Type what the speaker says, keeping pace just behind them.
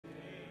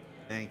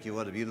Thank you.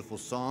 What a beautiful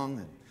song,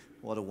 and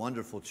what a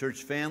wonderful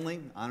church family.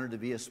 Honored to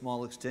be a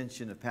small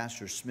extension of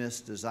Pastor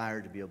Smith's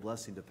desire to be a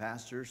blessing to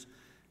pastors,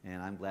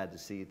 and I'm glad to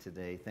see you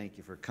today. Thank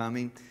you for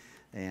coming.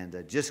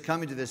 And just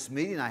coming to this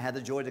meeting, I had the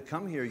joy to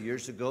come here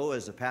years ago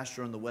as a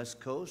pastor on the West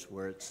Coast,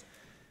 where it's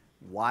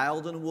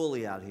wild and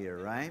woolly out here,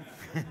 right?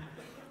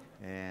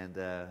 And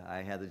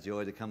I had the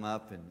joy to come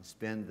up and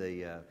spend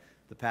the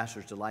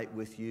pastor's delight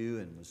with you,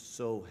 and was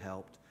so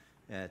helped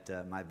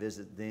at my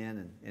visit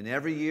then. And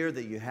every year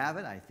that you have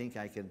it, I think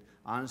I can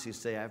honestly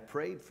say I've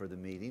prayed for the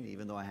meeting,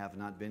 even though I have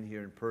not been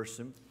here in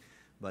person.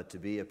 But to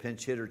be a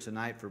pinch hitter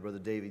tonight for Brother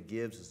David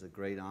Gibbs is a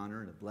great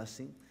honor and a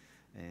blessing.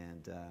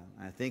 And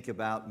I think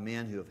about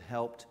men who have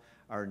helped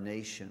our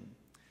nation,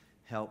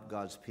 helped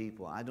God's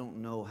people. I don't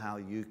know how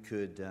you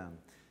could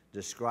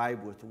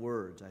describe with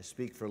words. I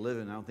speak for a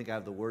living. I don't think I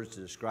have the words to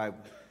describe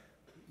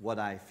what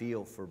I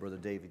feel for Brother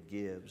David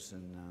Gibbs.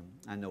 And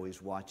I know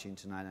he's watching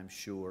tonight, I'm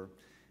sure.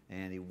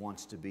 And he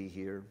wants to be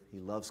here. He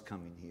loves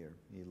coming here.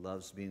 He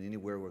loves being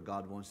anywhere where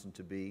God wants him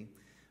to be.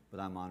 But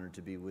I'm honored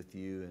to be with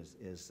you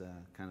as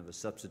kind of a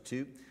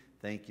substitute.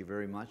 Thank you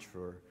very much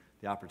for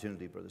the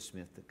opportunity, Brother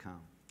Smith, to come.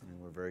 And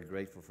we're very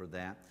grateful for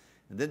that.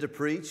 And then to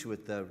preach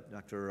with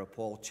Dr.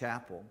 Paul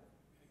Chappell.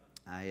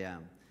 I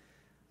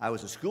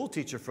was a school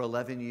teacher for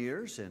 11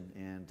 years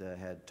and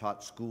had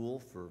taught school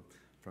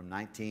from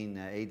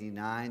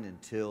 1989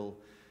 until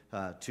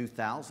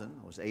 2000.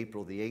 It was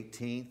April the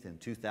 18th in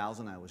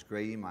 2000. I was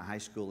grading my high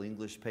school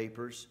English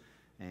papers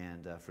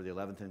and for the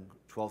 11th and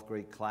 12th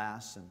grade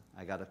class, and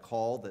I got a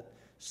call that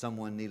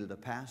someone needed a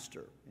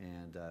pastor,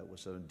 and it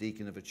was a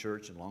deacon of a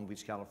church in Long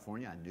Beach,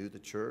 California. I knew the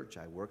church.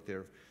 I worked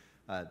there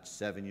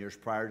 7 years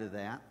prior to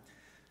that,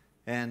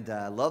 and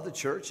I loved the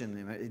church.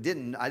 And I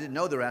didn't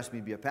know they were asking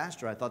me to be a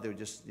pastor. I thought they were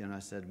just, I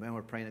said, man,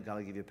 we're praying that God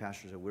will give you a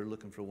pastor. I said, we're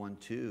looking for one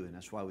too, and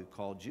that's why we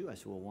called you. I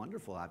said, well,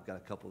 wonderful. I've got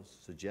a couple of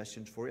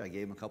suggestions for you. I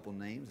gave him a couple of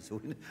names. I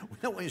said, we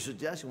don't want your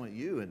suggestion, we want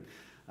you. And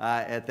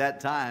at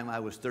that time,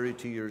 I was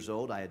 32 years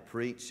old. I had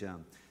preached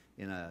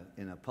in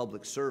a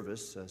public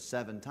service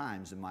 7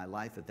 times in my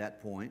life at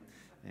that point.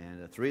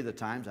 And 3 of the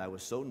times I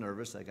was so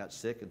nervous I got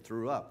sick and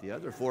threw up. The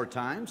other 4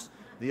 times,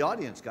 the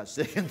audience got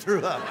sick and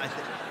threw up.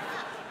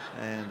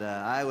 And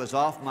I was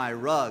off my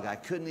rug. I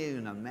couldn't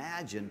even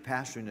imagine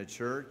pastoring a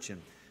church.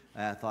 And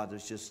I thought,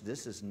 this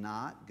is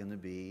not going to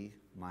be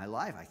my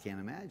life. I can't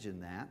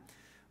imagine that.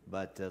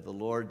 But the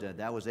Lord,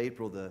 that was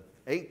April the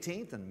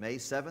 18th, and May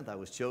 7th, I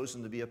was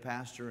chosen to be a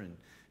pastor. And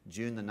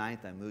June the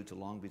 9th, I moved to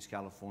Long Beach,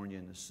 California,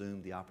 and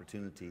assumed the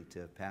opportunity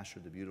to pastor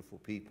the beautiful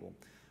people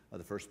of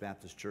the First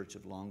Baptist Church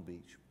of Long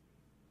Beach.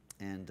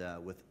 And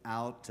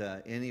without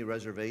any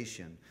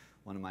reservation,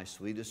 one of my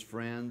sweetest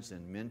friends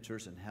and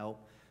mentors and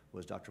help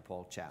was Dr.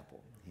 Paul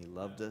Chappell. He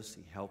loved us.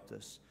 He helped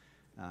us.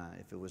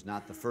 If it was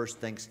not the first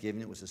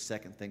Thanksgiving, it was the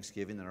second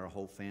Thanksgiving that our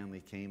whole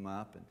family came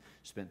up and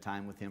spent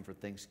time with him for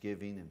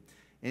Thanksgiving. And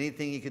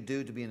anything he could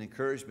do to be an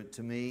encouragement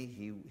to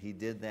me, he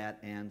did that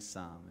and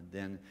some. And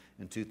then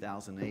in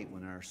 2008,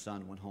 when our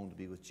son went home to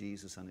be with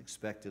Jesus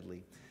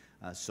unexpectedly,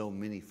 so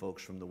many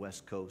folks from the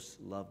West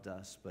Coast loved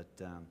us,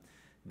 but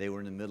they were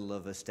in the middle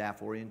of a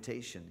staff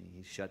orientation.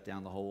 He shut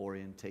down the whole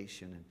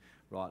orientation and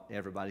brought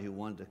everybody who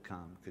wanted to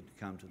come could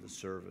come to the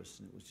service.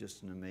 And it was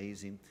just an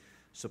amazing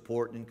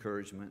support and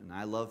encouragement. And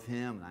I love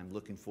him, and I'm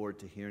looking forward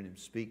to hearing him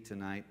speak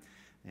tonight.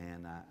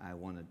 And I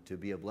wanted to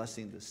be a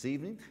blessing this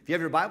evening. If you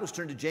have your Bibles,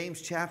 turn to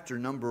James chapter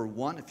number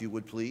 1, if you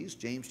would please.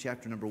 James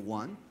chapter number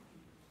 1.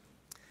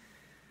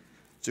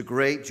 It's a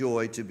great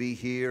joy to be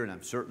here, and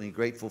I'm certainly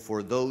grateful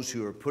for those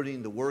who are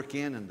putting the work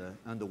in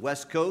on the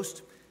West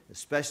Coast,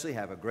 especially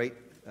have a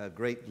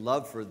great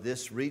love for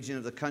this region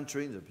of the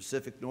country, the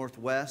Pacific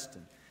Northwest.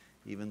 And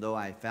even though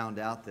I found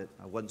out that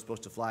I wasn't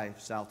supposed to fly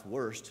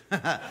southwest,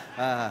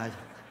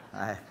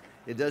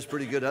 it does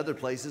pretty good other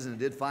places, and it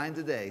did fine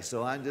today.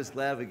 So I'm just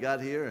glad we got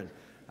here, and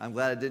I'm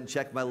glad I didn't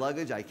check my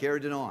luggage. I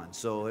carried it on,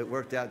 so it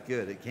worked out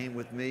good. It came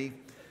with me,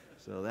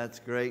 so that's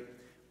great.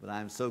 But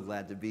I'm so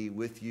glad to be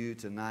with you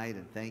tonight,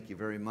 and thank you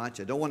very much.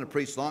 I don't want to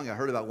preach long. I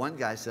heard about one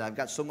guy said, I've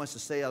got so much to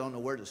say, I don't know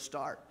where to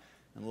start.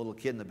 And the little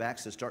kid in the back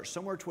said, start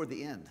somewhere toward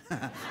the end.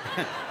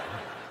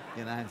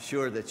 And I'm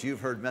sure that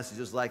you've heard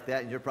messages like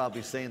that, and you're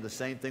probably saying the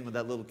same thing with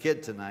that little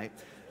kid tonight.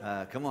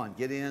 Come on,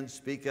 get in,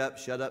 speak up,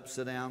 shut up,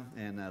 sit down,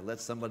 and let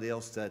somebody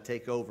else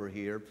take over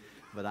here.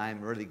 But I'm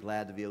really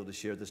glad to be able to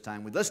share this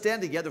time with you. Let's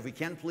stand together if we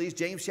can, please.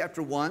 James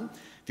chapter 1.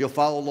 If you'll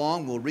follow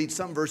along, we'll read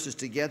some verses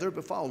together,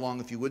 but follow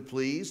along if you would,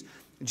 please.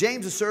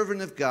 James, a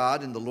servant of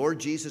God and the Lord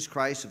Jesus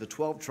Christ of the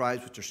 12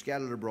 tribes which are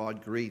scattered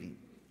abroad, greeting.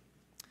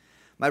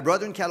 My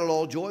brethren, count it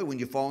all joy when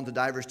you fall into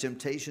divers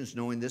temptations,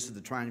 knowing this is the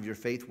trying of your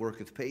faith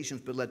worketh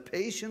patience. But let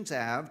patience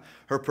have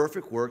her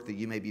perfect work, that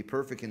ye may be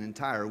perfect and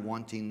entire,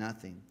 wanting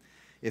nothing.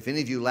 If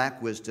any of you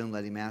lack wisdom,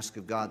 let him ask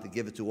of God, that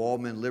giveth to all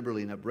men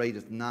liberally, and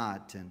upbraideth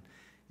not, and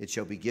it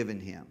shall be given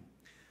him.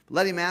 But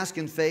let him ask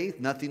in faith,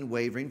 nothing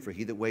wavering, for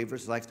he that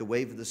wavereth is like the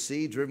wave of the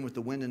sea, driven with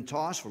the wind and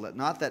tossed. For let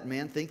not that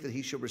man think that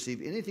he shall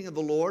receive anything of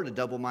the Lord. A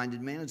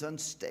double-minded man is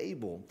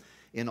unstable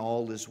in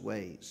all his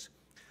ways.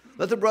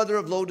 Let the brother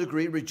of low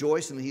degree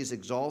rejoice in that he is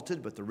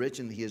exalted, but the rich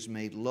in that he is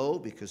made low,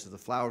 because of the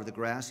flower of the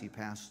grass he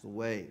passeth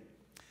away.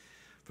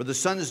 For the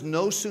sun is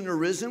no sooner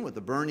risen with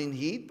a burning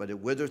heat, but it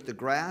withereth the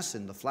grass,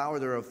 and the flower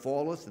thereof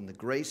falleth, and the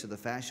grace of the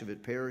fashion of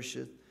it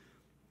perisheth.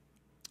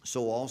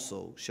 So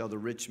also shall the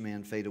rich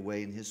man fade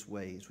away in his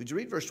ways. Would you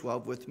read verse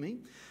 12 with me?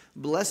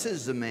 Blessed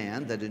is the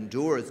man that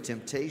endureth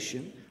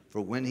temptation,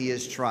 for when he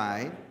is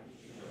tried,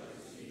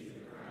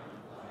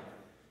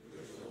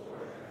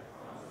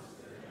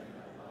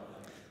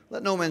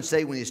 let no man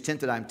say when he is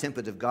tempted, I am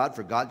tempted of God,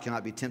 for God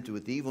cannot be tempted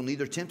with evil,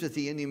 neither tempteth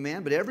he any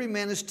man. But every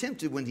man is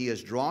tempted when he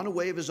is drawn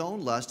away of his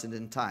own lust and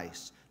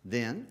enticed.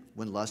 Then,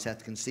 when lust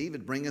hath conceived,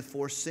 it bringeth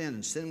forth sin,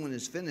 and sin, when it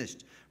is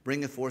finished,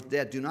 bringeth forth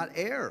death. Do not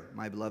err,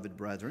 my beloved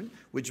brethren.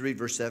 Would you read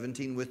verse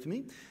 17 with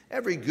me?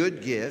 Every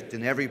good gift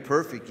and every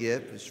perfect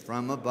gift is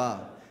from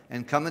above,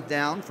 and cometh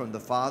down from the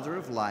Father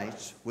of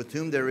lights, with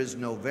whom there is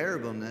no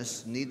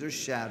variableness, neither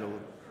shadow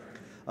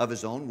of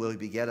his own will he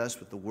beget us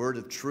with the word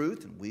of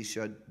truth, and we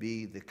should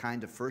be the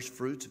kind of first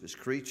fruits of his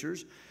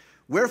creatures.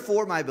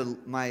 Wherefore, my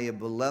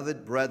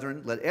beloved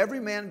brethren, let every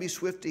man be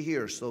swift to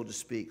hear, slow to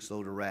speak,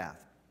 slow to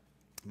wrath.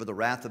 For the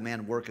wrath of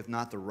man worketh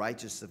not the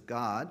righteousness of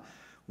God.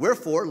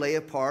 Wherefore, lay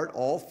apart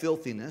all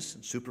filthiness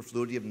and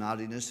superfluity of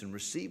naughtiness, and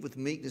receive with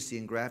meekness the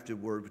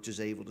engrafted word, which is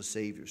able to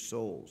save your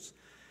souls.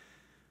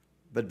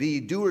 But be ye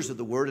doers of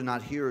the word, and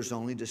not hearers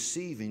only,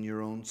 deceiving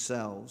your own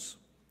selves.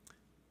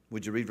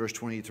 Would you read verse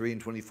 23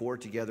 and 24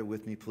 together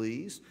with me,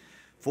 please?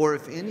 For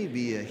if any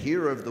be a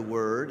hearer of the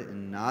word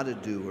and not a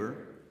doer,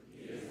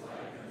 he is like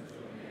unto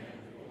a man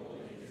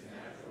beholding his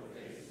natural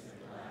face in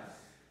a glass.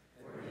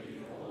 For he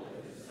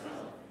beholdeth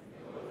himself,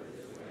 and goeth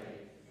his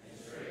way, and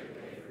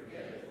straightway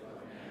forgetteth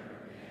what manner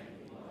of man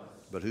he was.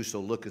 But whoso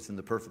looketh in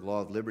the perfect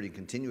law of liberty,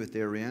 continueth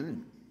therein,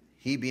 and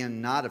he being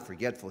not a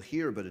forgetful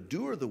hearer, but a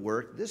doer of the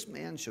work, this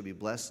man shall be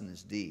blessed in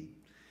his deed.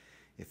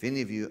 If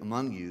any of you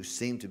among you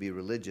seem to be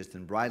religious,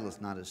 and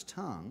bridleth not his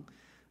tongue,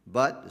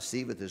 but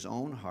deceiveth his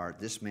own heart,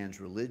 this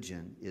man's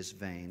religion is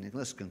vain. And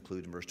let's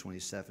conclude in verse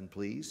 27,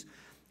 please.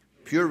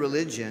 Pure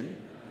religion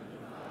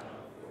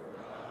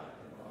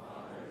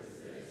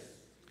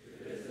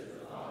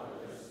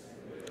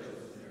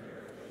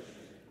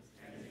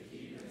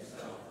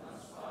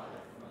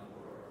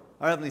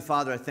Our Heavenly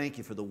Father, I thank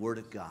you for the Word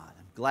of God.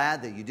 I'm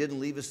glad that you didn't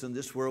leave us in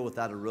this world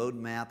without a road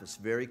map. It's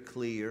very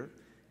clear.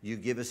 You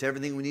give us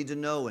everything we need to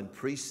know in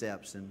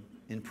precepts and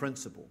in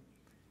principle.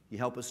 You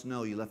help us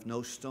know you left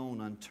no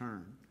stone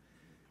unturned.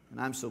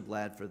 And I'm so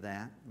glad for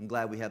that. I'm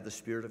glad we have the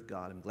Spirit of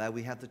God. I'm glad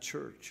we have the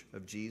church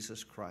of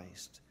Jesus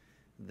Christ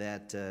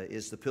that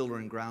is the pillar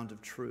and ground of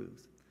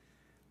truth.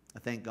 I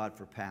thank God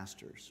for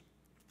pastors.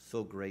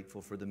 So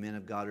grateful for the men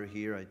of God who are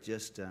here. I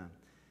just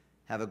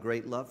have a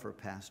great love for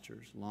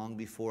pastors. Long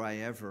before I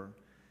ever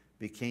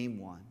became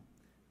one,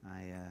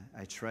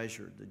 I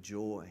treasured the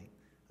joy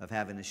of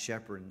having a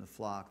shepherd in the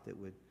flock that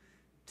would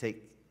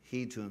take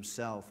heed to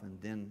himself and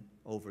then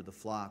over the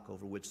flock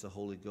over which the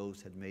Holy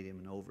Ghost had made him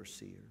an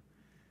overseer.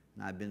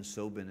 And I've been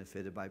so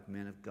benefited by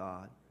men of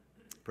God.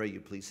 Pray you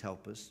please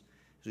help us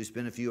as we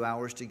spend a few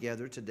hours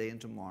together today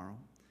and tomorrow.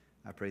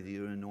 I pray that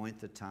you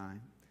anoint the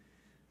time.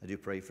 I do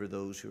pray for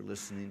those who are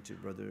listening to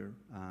Brother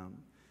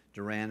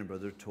Duran and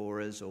Brother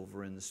Torres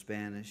over in the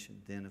Spanish, and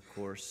then of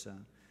course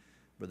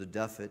Brother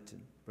Duffett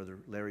and Brother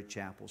Larry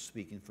Chappell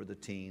speaking for the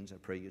teens. I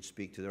pray you'd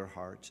speak to their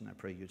hearts, and I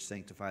pray you'd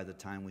sanctify the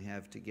time we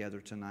have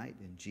together tonight.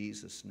 In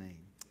Jesus' name,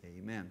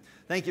 amen.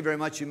 Thank you very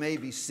much. You may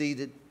be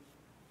seated.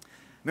 I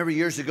remember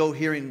years ago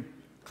hearing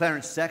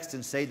Clarence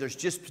Sexton say there's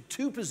just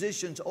two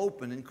positions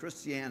open in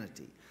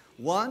Christianity.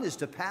 One is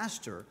to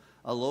pastor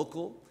a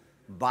local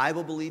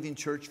Bible-believing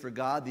church for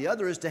God. The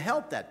other is to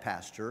help that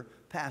pastor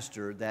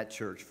that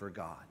church for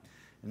God.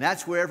 And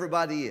that's where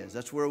everybody is.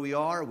 That's where we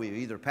are. We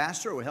either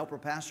pastor or we help our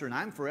pastor, and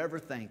I'm forever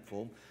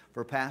thankful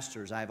for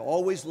pastors. I've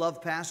always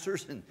loved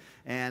pastors,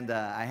 and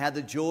I had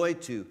the joy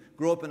to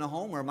grow up in a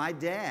home where my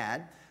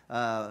dad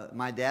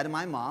and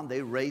my mom,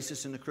 they raised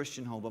us in a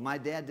Christian home, but my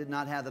dad did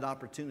not have that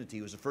opportunity.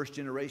 He was a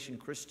first-generation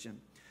Christian.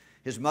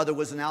 His mother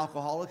was an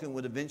alcoholic and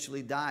would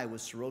eventually die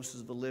with cirrhosis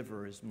of the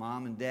liver. His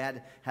mom and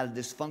dad had a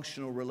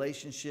dysfunctional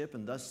relationship,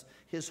 and thus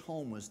his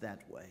home was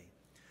that way.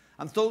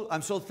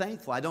 I'm so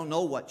thankful. I don't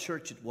know what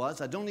church it was.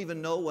 I don't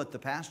even know what the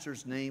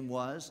pastor's name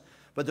was.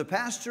 But the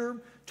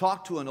pastor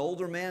talked to an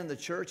older man in the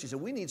church. He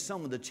said, we need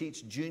someone to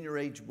teach junior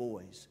age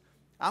boys.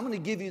 I'm going to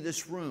give you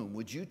this room.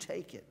 Would you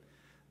take it?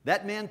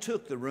 That man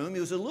took the room. He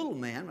was a little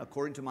man,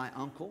 according to my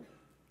uncle,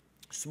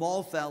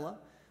 small fella.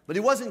 But he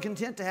wasn't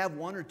content to have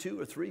one or two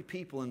or three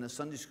people in the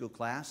Sunday school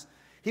class.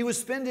 He would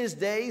spend his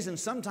days and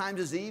sometimes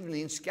his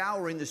evenings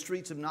scouring the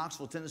streets of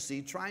Knoxville,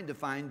 Tennessee, trying to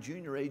find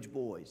junior age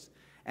boys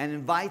and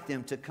invite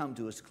them to come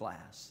to his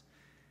class.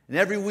 And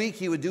every week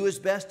he would do his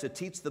best to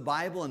teach the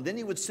Bible, and then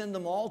he would send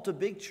them all to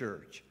big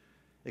church,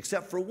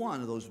 except for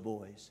one of those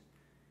boys.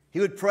 He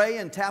would pray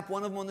and tap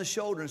one of them on the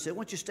shoulder and say, why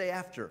don't you stay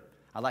after?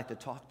 I'd like to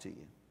talk to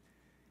you.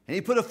 And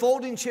he put a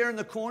folding chair in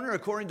the corner,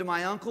 according to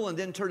my uncle, and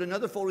then turned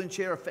another folding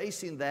chair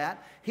facing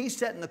that. He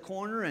sat in the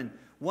corner, and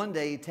one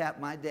day he tapped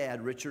my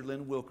dad, Richard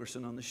Lynn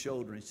Wilkerson, on the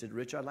shoulder. And he said,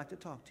 Richard, I'd like to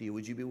talk to you.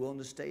 Would you be willing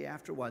to stay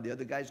after while the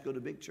other guys go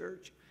to big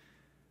church?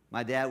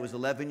 My dad was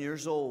 11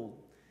 years old.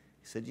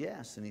 He said,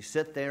 yes. And he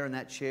sat there in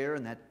that chair,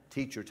 and that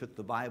teacher took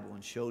the Bible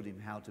and showed him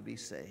how to be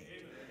saved.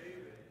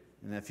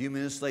 And a few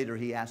minutes later,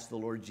 he asked the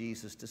Lord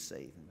Jesus to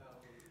save him.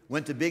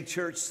 Went to big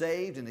church,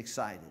 saved and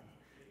excited.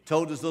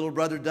 Told his little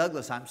brother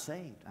Douglas, I'm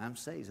saved. I'm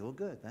saved. He said, well,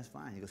 good. That's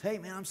fine. He goes, hey,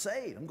 man, I'm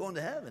saved. I'm going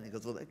to heaven. He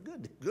goes, well,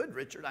 good,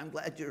 Richard. I'm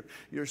glad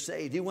you're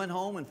saved. He went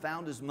home and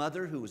found his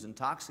mother, who was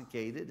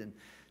intoxicated, and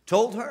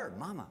told her,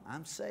 Mama,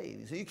 I'm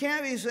saved. He said, you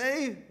can't be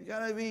saved. You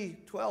got to be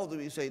 12 to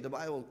be saved. The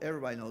Bible,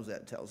 everybody knows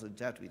that. Tells us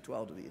you have to be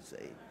 12 to be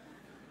saved.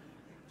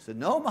 He said,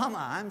 no,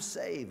 Mama, I'm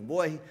saved.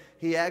 Boy,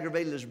 he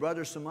aggravated his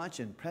brother so much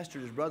and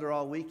pestered his brother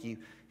all week.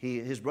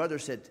 His brother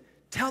said,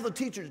 tell the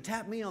teacher to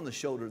tap me on the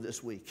shoulder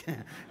this week.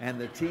 And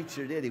the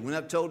teacher did. He went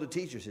up, told the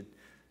teacher, said,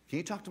 can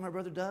you talk to my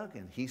brother Doug?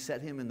 And he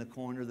set him in the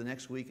corner the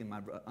next week, and my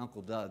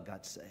Uncle Doug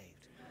got saved.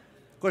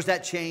 Of course,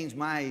 that changed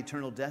my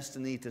eternal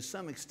destiny to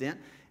some extent.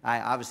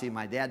 Obviously,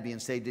 my dad being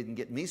saved didn't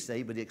get me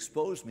saved, but he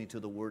exposed me to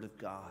the Word of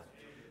God.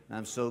 And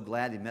I'm so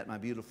glad he met my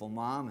beautiful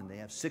mom, and they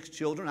have 6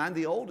 children. I'm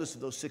the oldest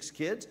of those 6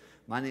 kids.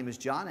 My name is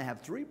John. I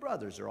have 3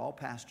 brothers. They're all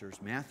pastors,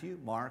 Matthew,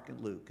 Mark, and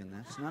Luke. And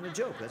that's not a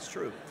joke. That's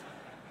true.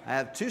 I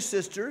have 2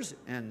 sisters,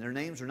 and their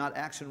names are not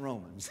Acts and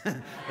Romans.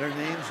 Their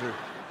names are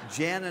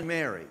Jan and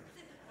Mary.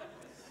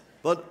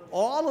 But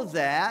all of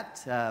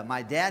that,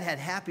 my dad had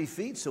happy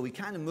feet, so we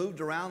kind of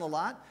moved around a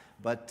lot.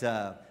 But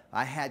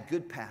I had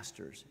good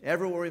pastors.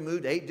 Everywhere we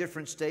moved, 8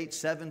 different states,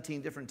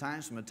 17 different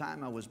times from the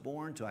time I was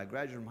born to I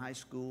graduated from high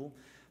school.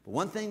 But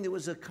one thing that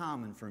was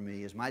common for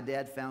me is my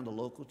dad found a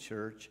local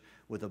church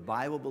with a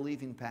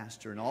Bible-believing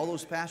pastor. And all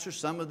those pastors,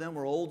 some of them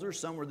were older,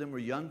 some of them were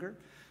younger.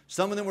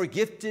 Some of them were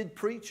gifted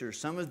preachers.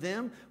 Some of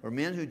them were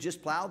men who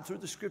just plowed through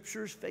the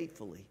Scriptures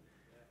faithfully.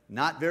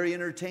 Not very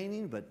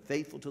entertaining, but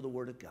faithful to the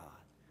Word of God.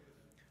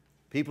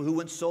 People who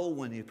went soul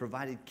winning,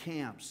 provided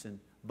camps and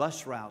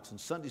bus routes and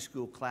Sunday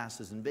school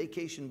classes and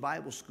vacation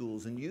Bible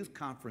schools and youth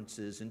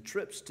conferences and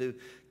trips to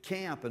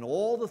camp and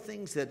all the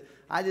things that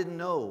I didn't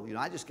know. You know,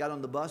 I just got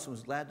on the bus and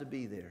was glad to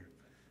be there.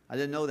 I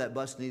didn't know that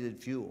bus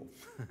needed fuel.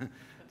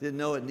 Didn't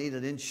know it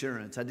needed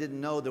insurance. I didn't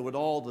know there would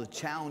all the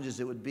challenges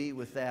that would be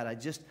with that.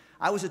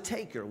 I was a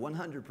taker,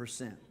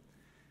 100%.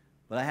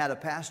 But I had a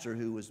pastor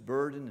who was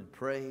burdened and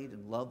prayed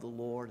and loved the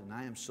Lord, and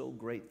I am so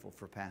grateful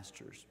for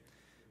pastors.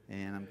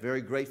 And I'm very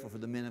grateful for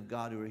the men of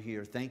God who are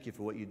here. Thank you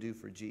for what you do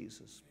for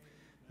Jesus.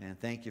 And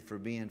thank you for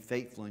being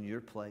faithful in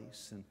your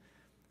place. And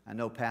I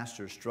know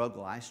pastors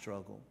struggle, I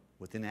struggle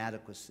with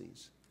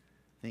inadequacies.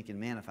 Thinking,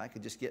 man, if I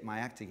could just get my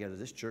act together,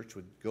 this church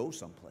would go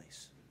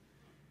someplace.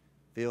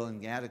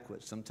 Feeling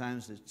inadequate.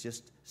 Sometimes it's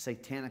just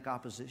satanic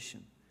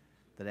opposition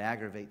that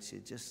aggravates you.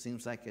 It just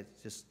seems like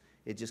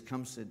it just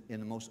comes in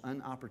the most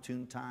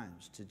unopportune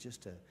times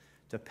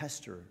to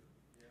pester.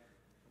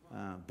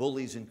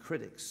 Bullies and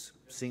critics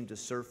seem to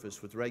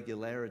surface with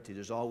regularity.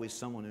 There's always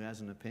someone who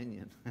has an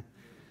opinion.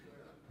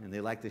 And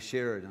they like to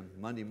share it on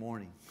Monday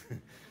morning.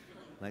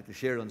 Like to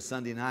share it on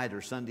Sunday night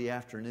or Sunday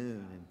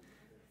afternoon and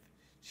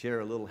share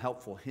a little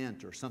helpful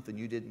hint or something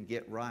you didn't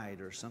get right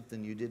or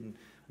something you didn't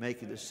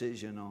make a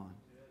decision on.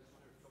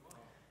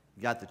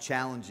 You got the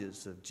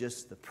challenges of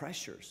just the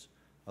pressures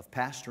of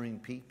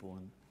pastoring people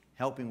and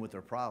helping with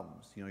their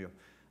problems. You know,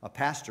 a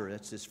pastor,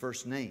 that's his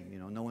first name. You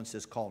know, no one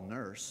says call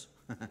nurse,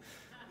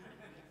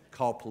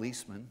 call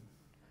policeman,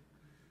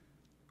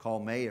 call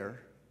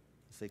mayor.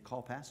 They say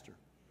call pastor.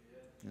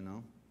 You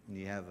know, and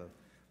you have a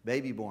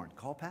baby born,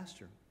 call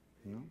pastor.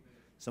 You know,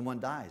 someone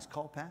dies,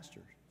 call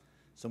pastor.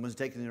 Someone's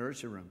taken the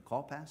emergency room,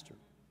 call pastor.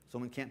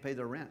 Someone can't pay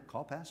their rent,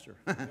 call pastor.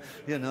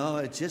 You know,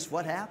 it's just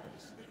what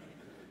happens.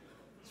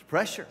 It's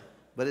pressure,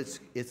 but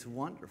it's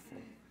wonderful.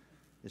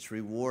 It's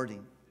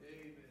rewarding.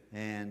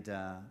 And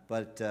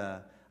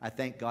I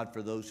thank God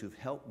for those who've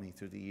helped me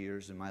through the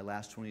years in my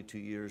last 22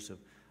 years of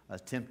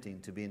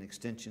attempting to be an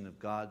extension of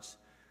God's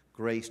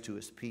grace to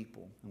His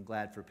people. I'm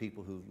glad for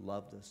people who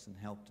loved us and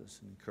helped us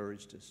and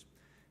encouraged us.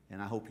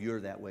 And I hope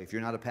you're that way. If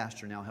you're not a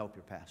pastor now, help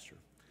your pastor.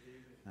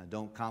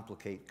 Don't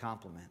complicate,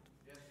 compliment.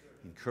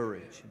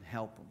 Encourage and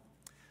help them.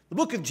 The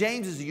book of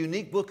James is a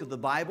unique book of the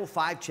Bible,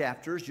 5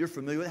 chapters. You're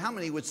familiar with it. How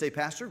many would say,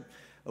 Pastor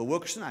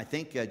Wilkerson, I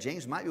think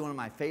James might be one of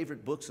my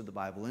favorite books of the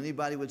Bible.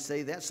 Anybody would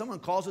say that? Someone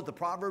calls it the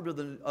proverb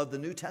of the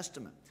New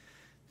Testament.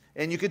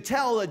 And you could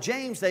tell that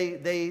James,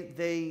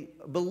 they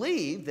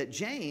believed that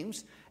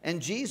James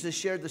and Jesus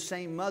shared the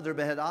same mother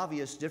but had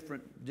obvious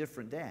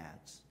different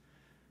dads.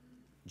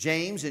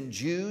 James and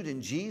Jude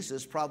and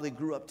Jesus probably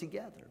grew up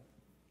together.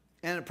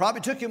 And it probably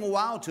took him a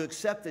while to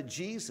accept that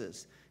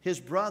Jesus, his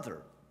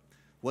brother,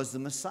 was the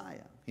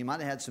Messiah. He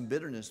might have had some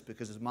bitterness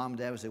because his mom and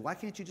dad would say, why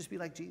can't you just be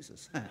like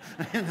Jesus?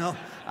 You know,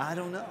 I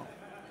don't know.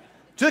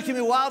 Took him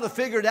a while to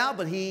figure it out,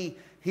 but he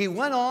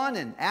went on,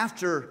 and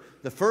after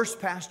the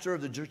first pastor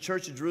of the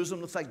church of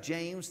Jerusalem, looks like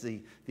James,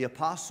 the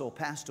apostle,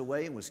 passed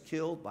away and was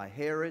killed by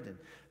Herod, and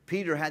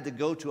Peter had to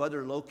go to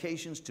other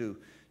locations to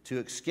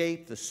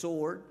escape the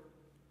sword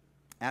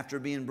after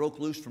being broke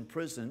loose from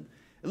prison.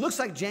 It looks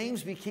like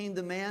James became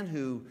the man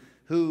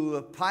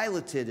who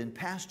piloted and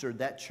pastored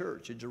that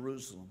church in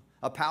Jerusalem,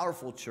 a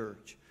powerful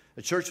church,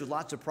 a church with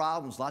lots of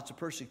problems, lots of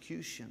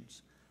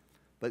persecutions.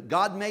 But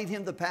God made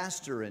him the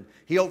pastor, and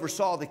he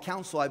oversaw the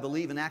council, I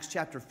believe, in Acts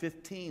chapter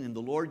 15, and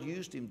the Lord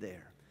used him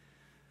there.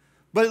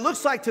 But it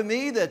looks like to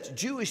me that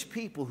Jewish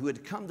people who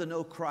had come to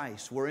know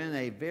Christ were in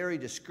a very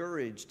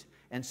discouraged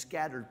and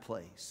scattered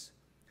place.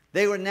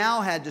 They were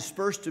now had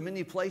dispersed to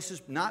many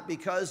places, not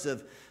because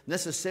of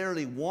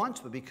necessarily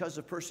want, but because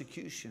of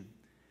persecution.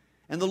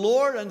 And the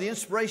Lord, under the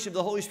inspiration of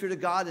the Holy Spirit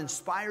of God,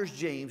 inspires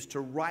James to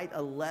write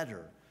a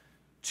letter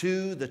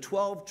to the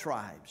 12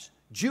 tribes,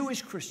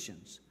 Jewish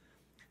Christians.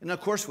 And of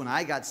course, when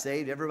I got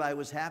saved, everybody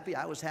was happy.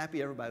 I was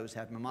happy. Everybody was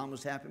happy. My mom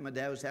was happy. My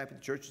dad was happy.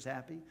 The church was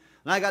happy.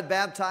 When I got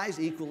baptized,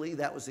 equally,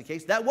 that was the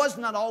case. That was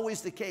not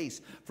always the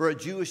case for a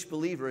Jewish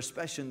believer,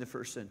 especially in the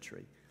first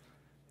century.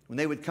 When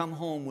they would come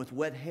home with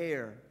wet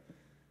hair,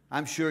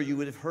 I'm sure you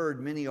would have heard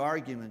many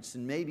arguments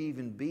and maybe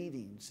even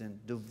beatings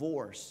and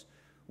divorce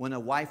when a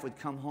wife would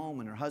come home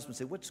and her husband would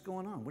say, "What's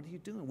going on? What are you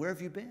doing? Where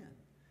have you been?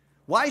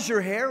 Why is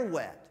your hair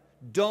wet?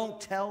 Don't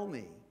tell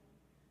me.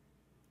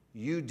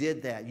 You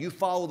did that. You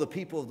follow the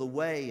people of the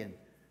way." And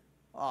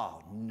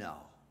oh no.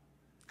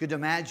 Could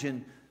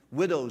imagine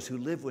widows who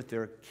live with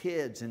their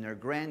kids and their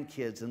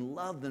grandkids and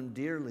love them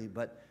dearly,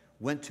 but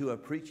went to a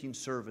preaching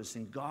service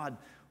and God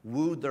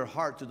wooed their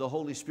heart through the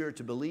Holy Spirit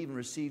to believe and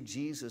receive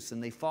Jesus,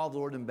 and they followed the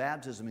Lord in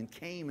baptism and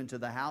came into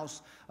the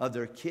house of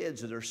their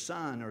kids or their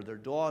son or their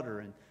daughter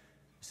and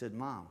said,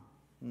 "Mom,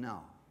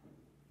 no,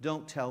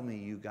 don't tell me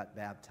you got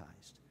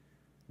baptized.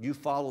 You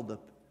followed the..."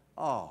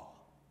 Oh,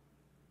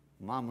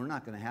 Mom, we're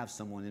not going to have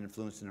someone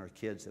influencing our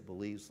kids that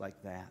believes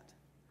like that.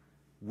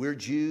 We're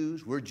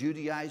Jews. We're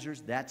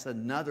Judaizers. That's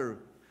another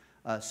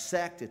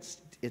sect.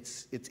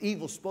 It's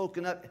evil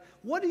spoken up.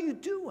 What are you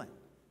doing?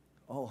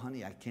 "Oh,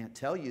 honey, I can't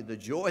tell you the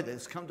joy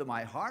that's come to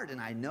my heart, and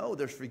I know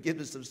there's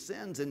forgiveness of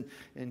sins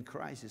in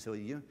Christ." He said, "Well,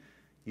 you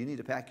need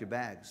to pack your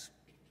bags.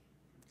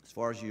 As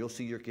far as you'll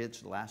see your kids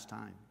for the last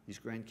time. These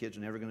grandkids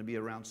are never going to be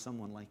around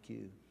someone like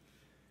you."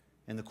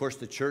 And of course,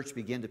 the church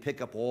began to pick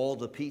up all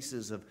the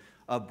pieces of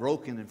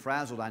broken and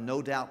frazzled. I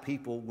no doubt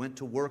people went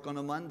to work on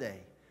a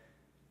Monday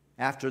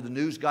after the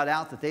news got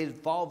out that they had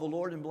followed the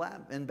Lord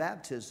in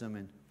baptism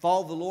and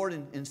followed the Lord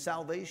in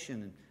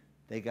salvation. And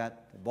the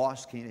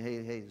boss came,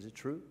 hey, is it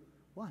true?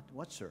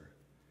 What, sir?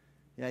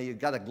 Yeah, you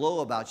got a glow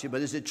about you,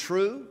 but is it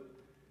true?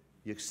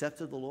 You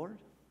accepted the Lord?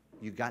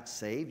 You got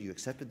saved? You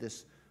accepted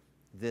this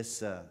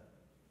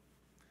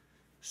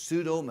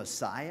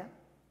pseudo-Messiah?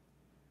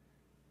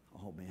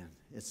 Oh, man,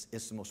 it's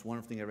the most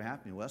wonderful thing ever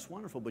happened to me. Well, that's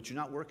wonderful, but you're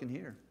not working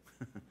here.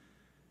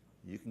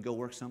 You can go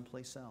work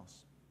someplace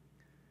else.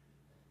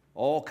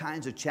 All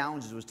kinds of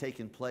challenges was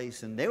taking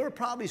place, and they were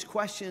probably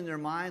questioning in their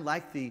mind,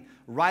 like the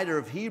writer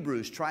of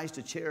Hebrews tries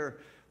to share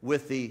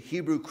with the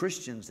Hebrew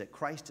Christians, that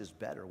Christ is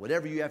better.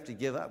 Whatever you have to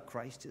give up,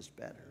 Christ is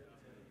better.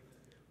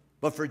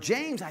 But for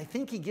James, I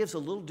think he gives a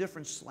little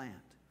different slant.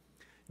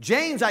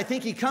 James, I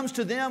think he comes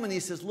to them and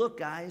he says, "Look,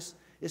 guys,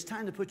 it's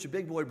time to put your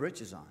big boy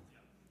britches on.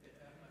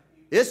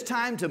 It's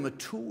time to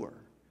mature.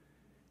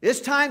 It's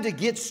time to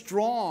get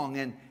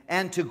strong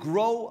and to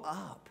grow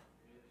up."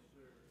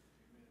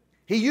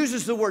 He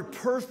uses the word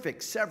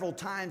perfect several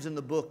times in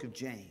the book of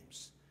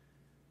James.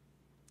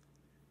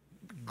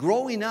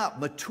 Growing up,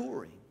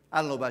 maturing. I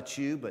don't know about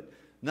you, but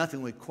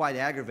nothing would quite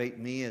aggravate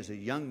me as a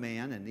young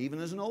man and even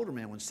as an older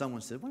man when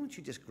someone said, "Why don't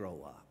you just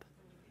grow up?"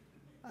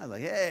 I was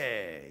like,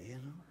 "Hey, you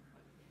know."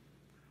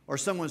 Or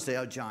someone would say,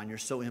 "Oh, John, you're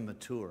so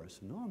immature." I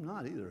said, "No, I'm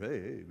not either."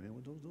 Hey, man,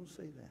 well, don't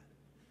say that.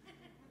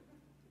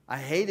 I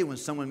hate it when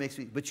someone makes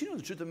me, but you know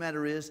the truth of the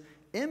matter is,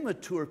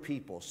 immature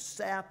people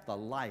sap the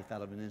life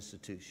out of an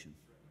institution.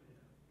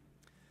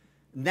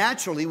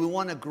 Naturally, we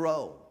want to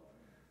grow,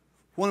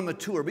 want to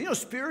mature. But you know,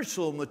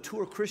 spiritual,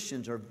 mature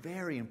Christians are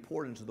very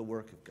important to the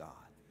work of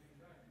God.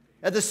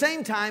 At the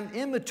same time,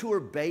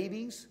 immature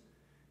babies,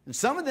 and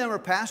some of them are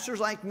pastors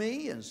like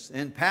me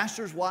and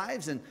pastors'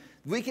 wives, and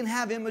we can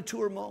have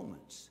immature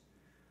moments.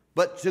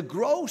 But to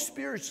grow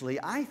spiritually,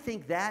 I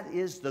think that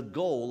is the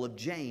goal of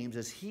James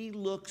as he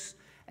looks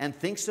and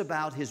thinks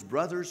about his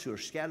brothers who are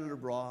scattered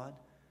abroad.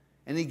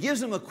 And he gives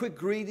them a quick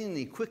greeting, and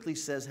he quickly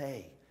says,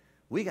 "Hey,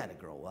 we got to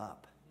grow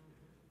up.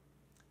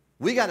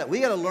 We got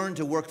to learn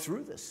to work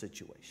through this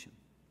situation."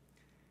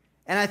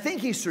 And I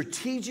think he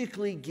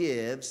strategically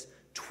gives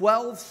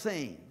 12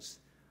 things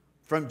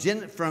from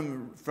James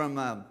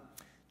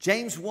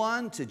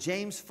 1 to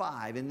James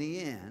 5 in the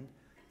end,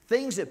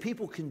 things that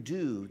people can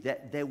do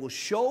that they will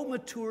show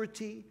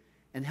maturity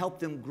and help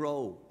them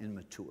grow in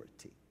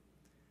maturity.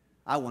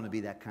 I want to be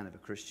that kind of a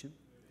Christian.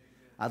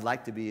 I'd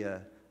like to be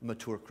a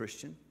mature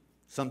Christian.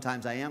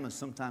 Sometimes I am and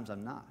sometimes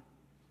I'm not.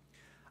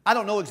 I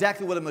don't know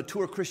exactly what a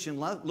mature Christian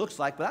looks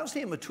like, but I would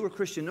say a mature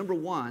Christian, number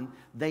one,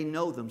 they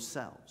know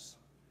themselves.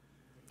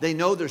 They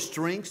know their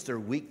strengths, their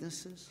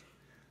weaknesses.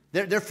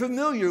 They're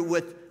familiar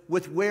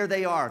with where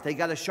they are. If they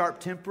got a sharp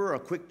temper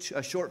or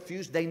a short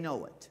fuse, they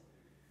know it.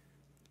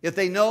 If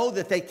they know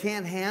that they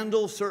can't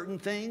handle certain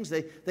things,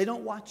 they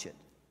don't watch it.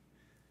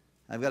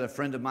 I've got a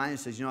friend of mine who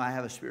says, I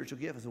have a spiritual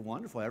gift. I said,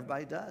 wonderful,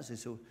 everybody does. He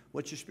said,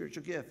 what's your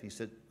spiritual gift? He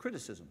said,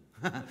 criticism.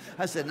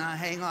 I said, now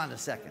hang on a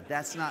second.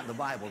 That's not in the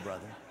Bible,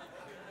 brother.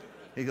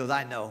 He goes,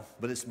 I know,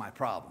 but it's my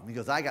problem. He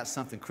goes, I got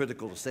something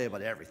critical to say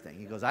about everything.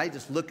 He goes, I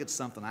just look at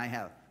something I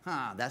have,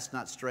 that's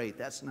not straight,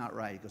 that's not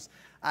right. He goes,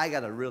 I got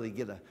to really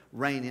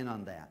rein in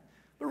on that.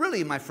 But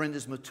really, my friend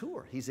is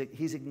mature. He's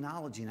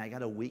acknowledging I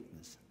got a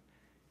weakness.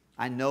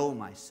 I know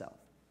myself.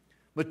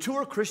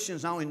 Mature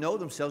Christians not only know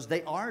themselves,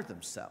 they are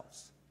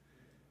themselves.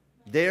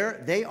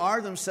 They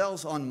are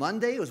themselves on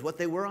Monday is what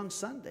they were on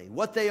Sunday.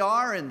 What they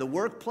are in the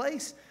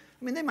workplace,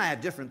 they might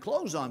have different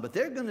clothes on, but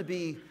they're going to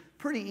be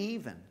pretty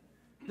even.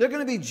 They're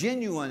going to be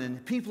genuine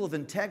and people of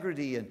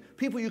integrity and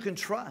people you can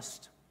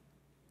trust.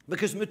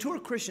 Because mature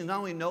Christians not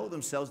only know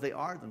themselves, they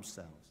are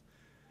themselves.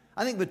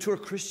 I think mature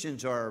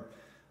Christians are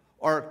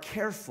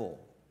careful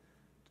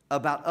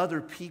about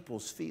other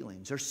people's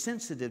feelings. They're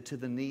sensitive to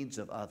the needs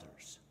of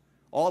others.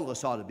 All of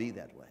us ought to be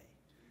that way.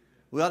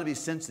 We ought to be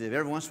sensitive.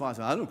 Every once in a while, I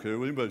say, I don't care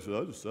what anybody says.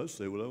 I just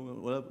say what I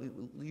want.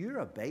 You're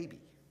a baby.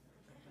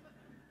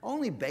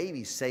 Only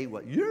babies say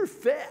what, you're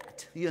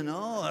fat,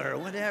 or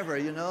whatever,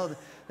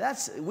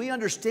 we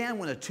understand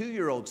when a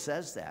 2-year-old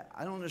says that.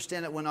 I don't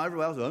understand it when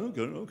everybody else says, I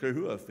don't care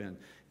who I offend.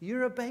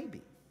 You're a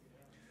baby.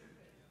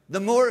 The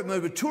more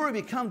mature I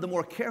become, the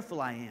more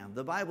careful I am.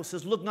 The Bible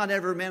says, look not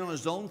every man on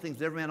his own things,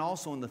 but every man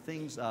also on the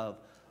things of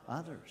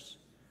others.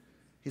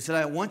 He said,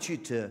 I want you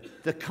to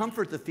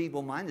comfort the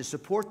feeble-minded,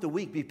 support the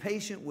weak, be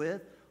patient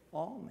with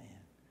all men.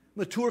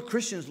 Mature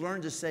Christians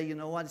learn to say, you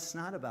know what, it's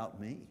not about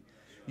me.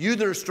 You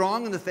that are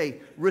strong in the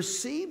faith,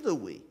 receive the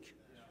weak,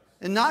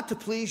 and not to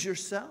please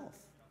yourself.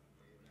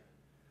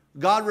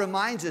 God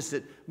reminds us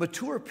that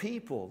mature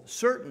people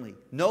certainly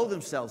know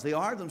themselves. They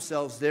are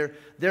themselves.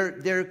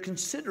 They're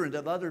considerate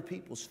of other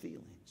people's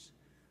feelings,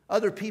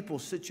 other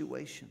people's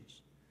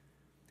situations.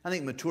 I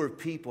think mature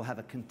people have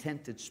a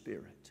contented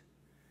spirit.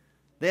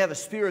 They have a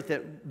spirit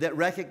that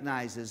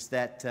recognizes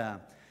that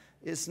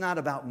it's not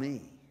about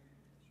me.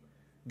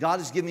 God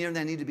has given me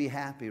everything I need to be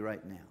happy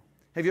right now.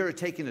 Have you ever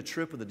taken a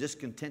trip with a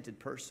discontented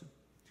person?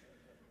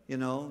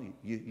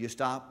 You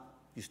stop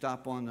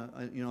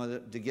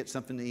on, to get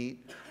something to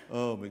eat.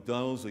 Oh,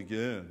 McDonald's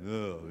again.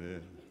 Oh, yeah.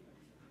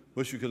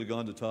 Wish you could have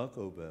gone to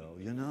Taco Bell.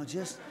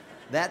 Just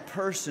that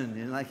person.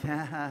 And like, ha,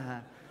 ha,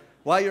 ha.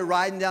 While you're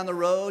riding down the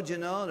road,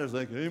 there's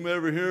like, anybody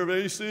ever hear of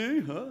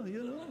AC? Huh?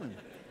 And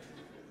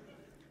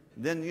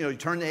then, you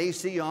turn the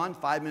AC on.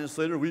 5 minutes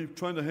later, we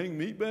trying to hang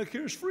meat back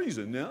here? It's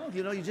freezing now.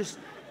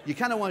 You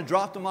kind of want to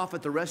drop them off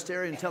at the rest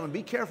area and tell them,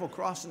 be careful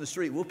crossing the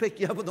street. We'll pick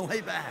you up on the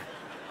way back.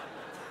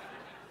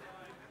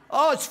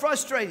 Oh, it's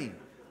frustrating.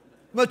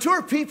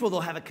 Mature people, they'll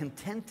have a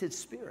contented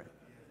spirit.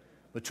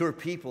 Mature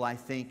people, I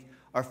think,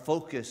 are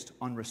focused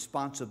on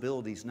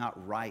responsibilities,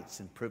 not rights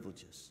and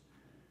privileges.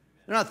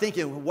 They're not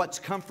thinking what's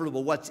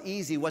comfortable, what's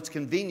easy, what's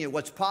convenient,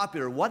 what's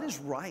popular. What is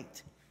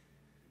right?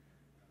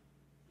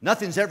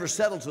 Nothing's ever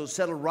settled till it's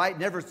settled right.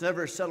 Never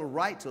settled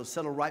right till it's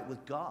settled right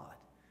with God.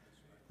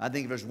 I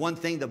think if there's one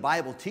thing the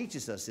Bible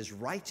teaches us is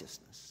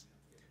righteousness.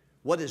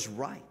 What is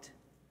right?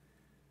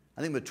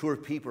 I think mature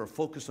people are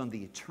focused on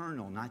the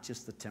eternal, not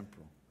just the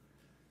temporal.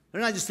 They're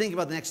not just thinking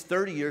about the next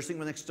 30 years,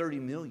 thinking about the next 30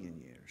 million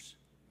years.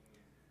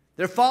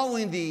 They're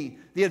following the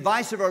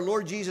advice of our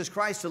Lord Jesus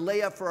Christ to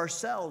lay up for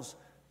ourselves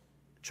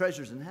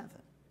treasures in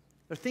heaven.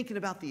 They're thinking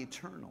about the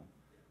eternal.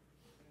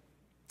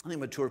 I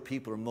think mature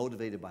people are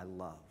motivated by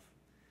love.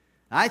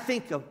 I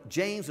think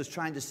James was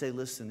trying to say,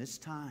 listen, it's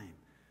time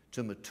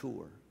to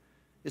mature.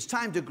 It's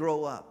time to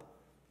grow up.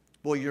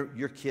 Boy,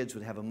 your kids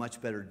would have a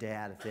much better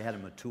dad if they had a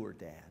mature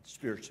dad,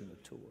 spiritually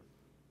mature.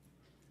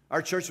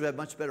 Our church would have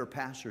much better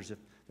pastors if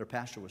their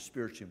pastor was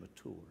spiritually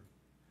mature,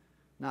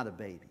 not a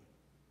baby.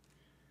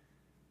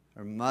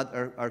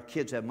 Our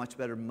kids have much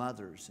better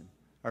mothers,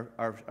 and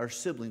our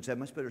siblings have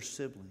much better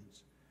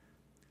siblings.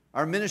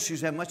 Our ministries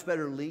have much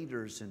better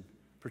leaders and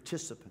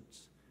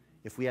participants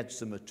if we had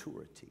some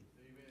maturity.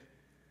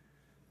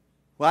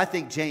 Well, I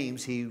think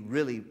James, he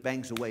really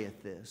bangs away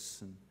at this.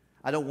 And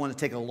I don't want to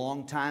take a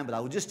long time, but I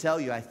will just tell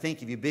you, I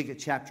think if you begin at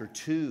chapter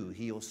 2,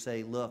 he'll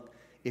say, look,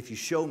 if you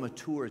show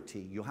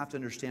maturity, you'll have to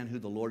understand who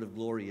the Lord of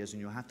glory is, and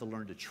you'll have to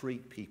learn to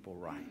treat people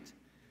right.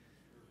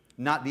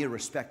 Not be a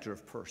respecter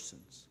of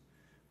persons.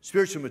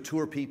 Spiritually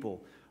mature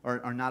people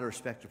are not a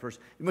respecter of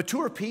persons.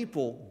 Mature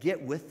people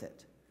get with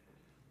it.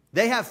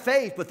 They have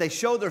faith, but they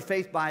show their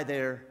faith by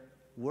their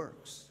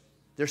works.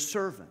 They're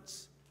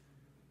servants.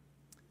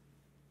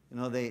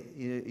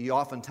 You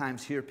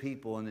oftentimes hear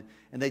people, and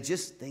they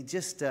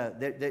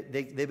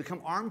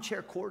become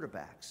armchair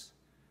quarterbacks,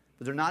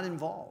 but they're not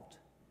involved.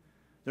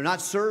 They're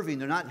not serving.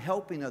 They're not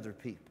helping other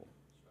people.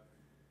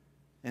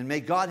 And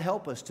may God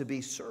help us to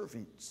be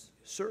servants.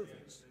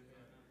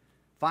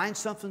 Find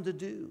something to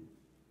do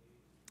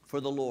for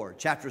the Lord.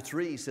 Chapter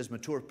 3 says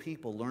mature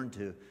people learn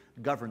to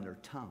govern their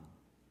tongue.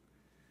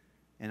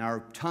 And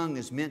our tongue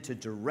is meant to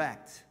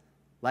direct,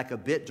 like a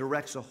bit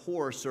directs a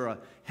horse or a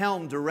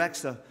helm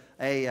directs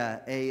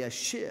a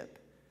ship.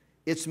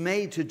 It's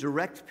made to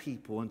direct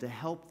people and to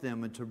help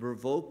them and to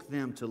provoke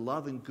them to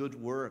love and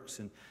good works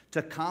and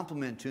to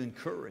compliment, to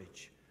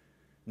encourage,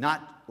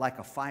 not like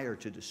a fire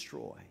to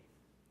destroy.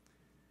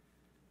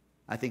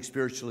 I think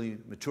spiritually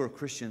mature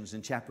Christians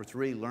in chapter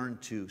 3 learn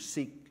to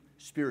seek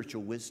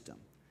spiritual wisdom.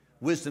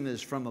 Wisdom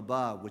is from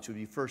above, which would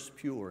be first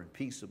pure and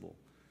peaceable,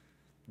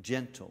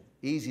 gentle,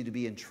 easy to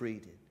be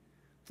entreated,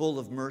 full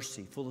of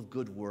mercy, full of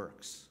good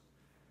works,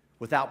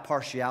 without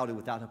partiality,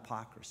 without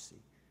hypocrisy.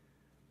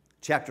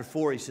 Chapter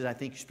 4, he says, I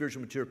think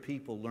spiritual mature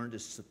people learn to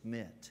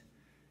submit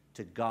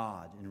to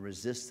God and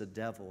resist the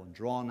devil and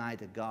draw nigh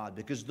to God,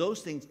 because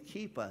those things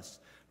keep us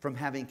from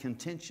having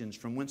contentions,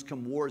 from whence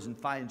come wars and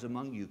fightings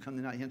among you,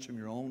 coming not hence from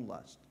your own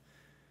lust.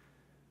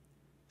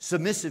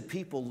 Submissive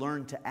people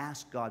learn to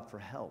ask God for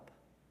help.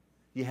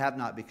 You have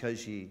not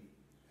because ye.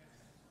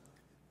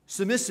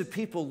 Submissive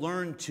people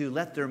learn to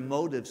let their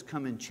motives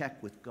come in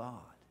check with God.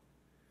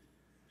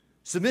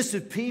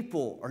 Submissive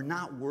people are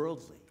not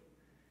worldly.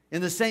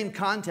 In the same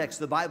context,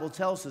 the Bible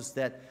tells us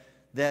that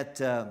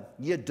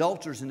ye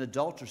adulterers and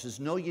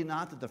adulteresses, know ye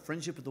not that the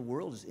friendship of the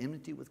world is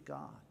enmity with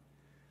God?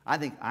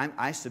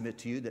 I submit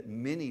to you that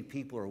many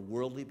people are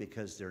worldly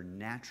because they're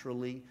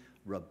naturally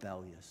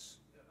rebellious.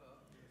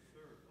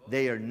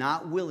 They are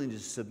not willing to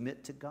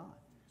submit to God.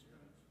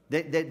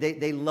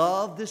 They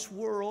love this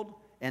world,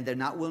 and they're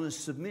not willing to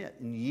submit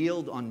and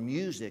yield on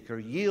music or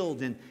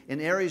yield in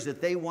areas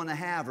that they want to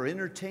have, or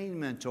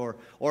entertainment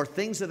or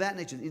things of that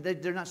nature.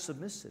 They're not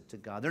submissive to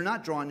God. They're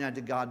not drawing nigh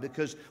to God,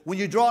 because when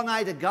you draw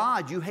nigh to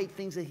God, you hate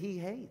things that He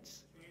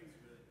hates.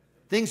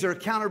 Things that are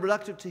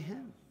counterproductive to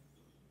Him.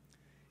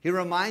 He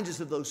reminds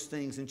us of those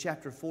things in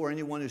chapter 4.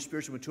 Anyone who's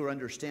spiritually mature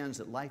understands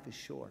that life is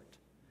short.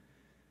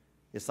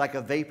 It's like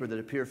a vapor that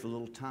appears for a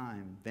little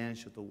time,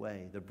 vanisheth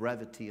away, the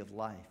brevity of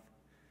life.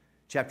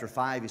 Chapter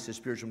 5, he says,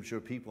 spiritually mature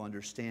people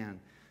understand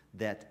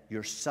that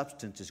your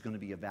substance is going to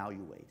be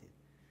evaluated.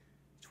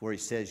 It's where he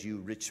says, you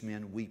rich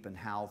men weep and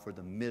howl for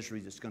the misery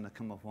that's going to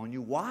come upon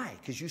you. Why?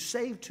 Because you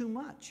saved too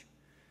much.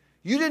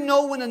 You didn't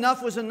know when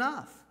enough was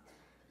enough.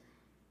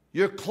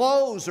 Your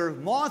clothes are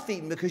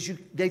moth-eaten because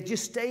they've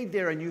just stayed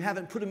there and you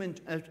haven't put them in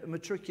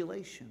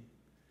matriculation.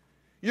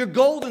 Your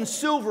gold and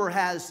silver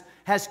has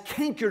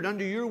cankered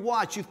under your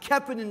watch. You've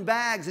kept it in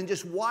bags and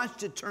just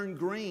watched it turn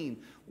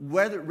green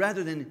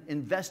rather than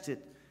invest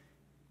it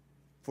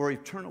for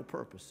eternal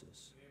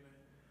purposes.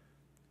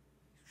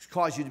 It's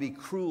caused you to be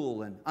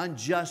cruel and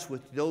unjust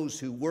with those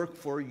who work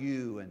for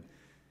you. And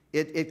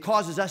it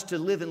causes us to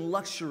live in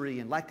luxury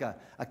and like a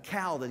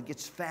cow that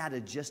gets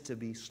fatted just to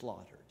be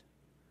slaughtered.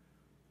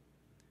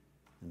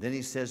 And then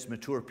he says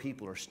mature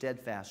people are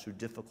steadfast through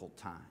difficult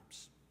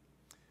times.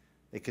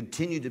 They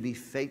continue to be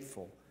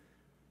faithful,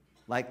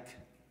 like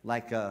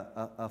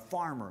a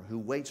farmer who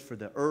waits for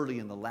the early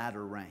and the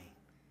latter rain.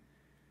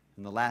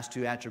 And the last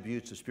two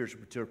attributes of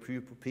spiritual mature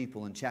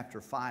people in chapter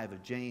 5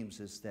 of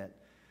James is that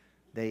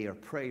they are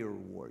prayer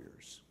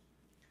warriors.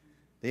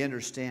 They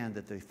understand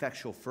that the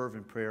effectual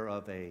fervent prayer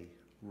of a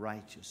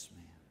righteous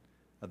man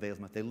avails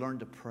much. They learn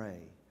to pray.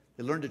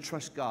 They learn to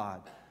trust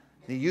God.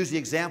 And he used the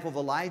example of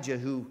Elijah,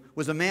 who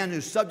was a man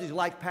who's subject to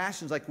like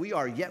passions like we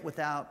are, yet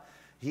without.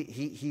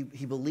 He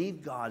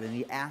believed God and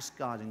he asked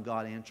God, and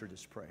God answered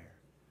his prayer.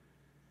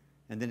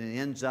 And then it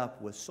ends up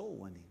with soul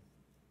winning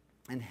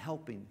and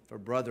helping for a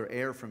brother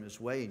err from his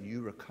way, and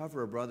you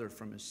recover a brother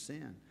from his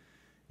sin.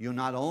 You'll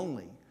not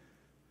only,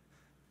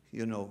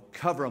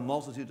 cover a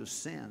multitude of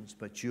sins,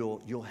 but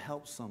you'll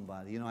help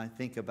somebody. I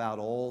think about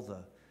all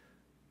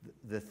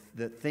the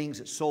things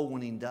that soul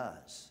winning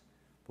does.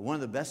 But one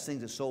of the best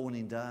things that soul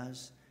winning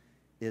does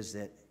is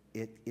that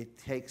it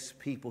takes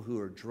people who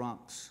are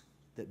drunks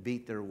that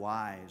beat their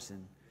wives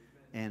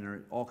and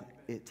are all,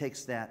 it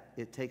changes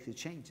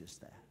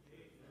that.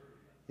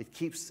 It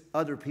keeps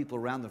other people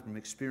around them from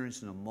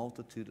experiencing a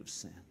multitude of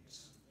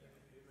sins.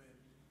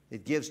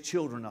 It gives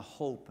children a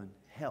hope and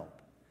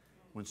help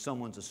when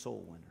someone's a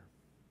soul winner.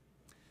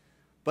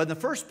 But in the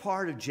first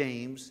part of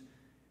James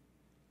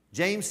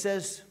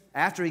says,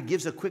 after he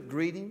gives a quick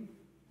greeting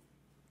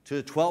to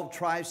the 12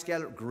 tribes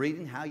scattered,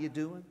 greeting, how you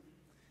doing?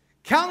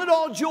 Count it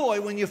all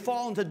joy when you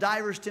fall into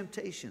diverse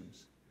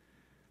temptations.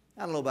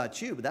 I don't know about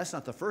you, but that's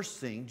not the first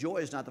thing. Joy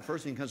is not the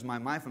first thing that comes to my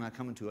mind when I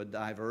come into a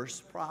diverse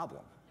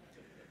problem.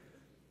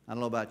 I don't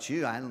know about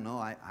you. I don't know.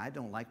 I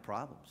don't like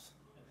problems.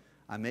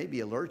 I may be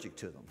allergic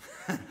to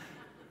them.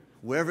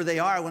 Wherever they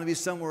are, I want to be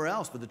somewhere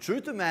else. But the truth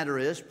of the matter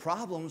is,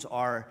 problems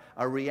are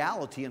a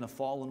reality in a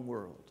fallen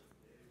world.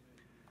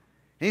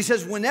 And he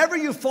says, whenever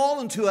you fall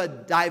into a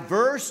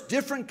diverse,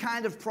 different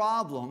kind of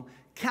problem,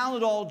 count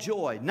it all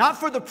joy. Not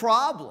for the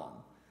problem,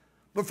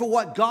 but for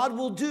what God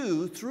will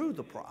do through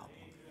the problem.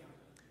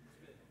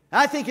 And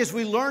I think as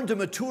we learn to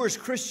mature as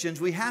Christians,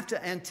 we have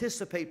to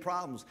anticipate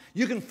problems.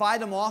 You can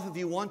fight them off if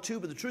you want to,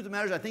 but the truth of the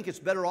matter is I think it's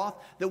better off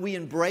that we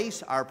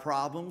embrace our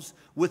problems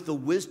with the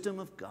wisdom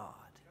of God.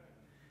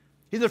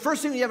 The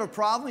first thing when you have a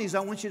problem is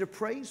I want you to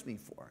praise me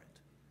for it.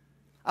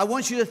 I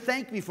want you to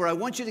thank me for it. I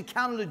want you to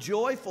count it a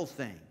joyful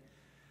thing.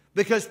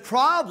 Because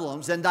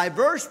problems and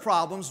diverse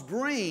problems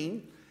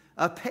bring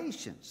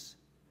patience.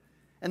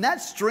 And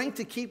that's strength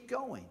to keep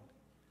going.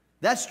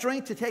 That's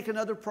strength to take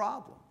another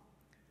problem.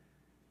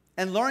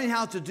 And learning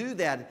how to do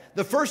that.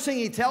 The first thing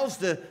he tells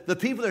the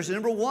people there is,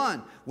 number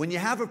one, when you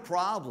have a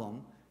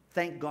problem,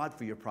 thank God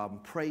for your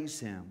problem. Praise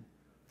him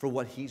for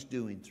what he's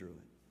doing through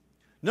it.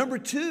 Number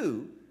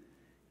two,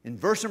 in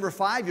verse number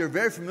 5, you're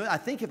very familiar. I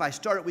think if I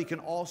start it, we can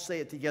all say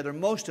it together.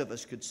 Most of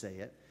us could say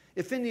it.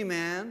 If any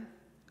man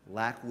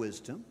lack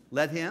wisdom,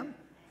 let him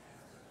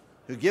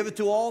who giveth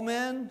to all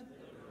men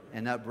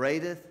and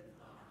upbraideth,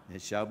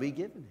 it shall be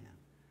given him.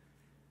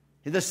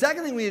 And the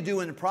second thing we do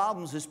in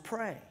problems is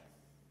pray.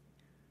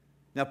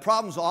 Now,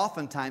 problems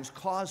oftentimes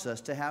cause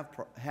us to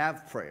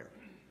have prayer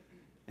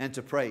and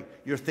to pray.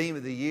 Your theme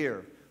of the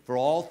year, for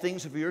all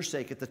things are for your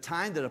sake. At the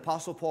time that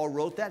Apostle Paul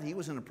wrote that, he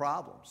was in the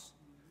problems.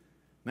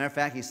 Matter of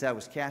fact, he said, I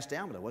was cast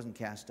down, but I wasn't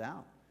cast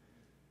out.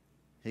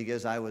 He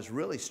goes, I was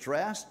really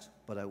stressed,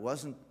 but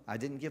I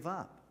didn't give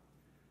up.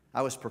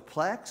 I was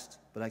perplexed,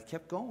 but I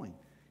kept going.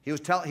 He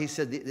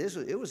said,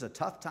 it was a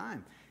tough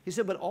time. He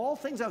said, but all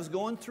things I was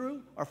going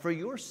through are for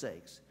your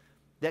sakes,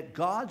 that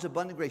God's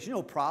abundant grace. You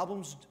know,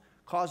 problems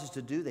cause us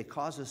to do, they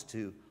cause us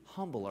to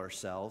humble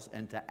ourselves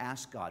and to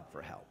ask God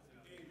for help.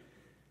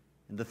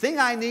 And the thing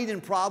I need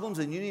in problems,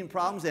 and you need in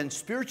problems, and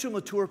spiritual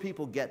mature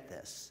people get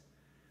this.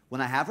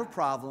 When I have a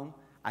problem,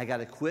 I got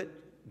to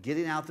quit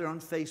getting out there on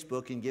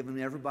Facebook and giving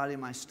everybody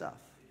my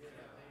stuff.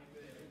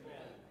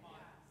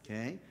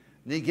 Okay?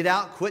 And then get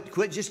out,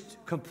 quit just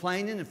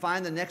complaining and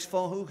find the next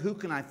phone. Who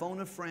can I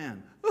phone a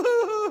friend?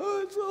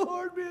 It's so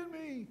hard being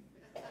me.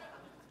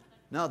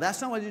 No, that's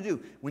not what you do.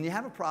 When you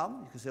have a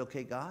problem, you can say,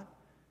 okay, God,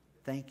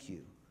 thank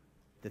you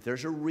that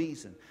there's a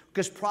reason.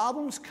 Because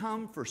problems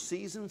come for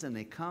seasons and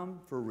they come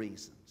for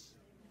reasons.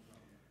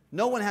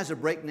 No one has a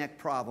breakneck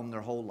problem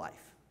their whole life.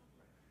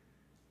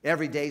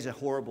 Every day is a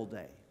horrible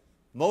day.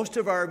 Most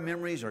of our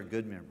memories are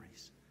good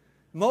memories.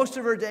 Most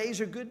of our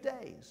days are good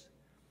days.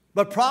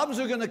 But problems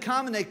are going to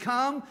come, and they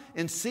come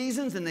in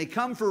seasons, and they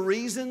come for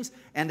reasons,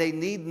 and they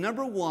need,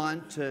 number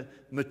one, to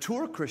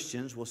mature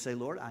Christians will say,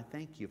 Lord, I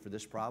thank you for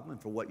this problem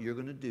and for what you're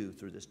going to do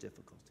through this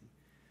difficulty.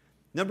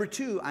 Number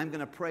two, I'm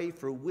going to pray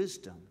for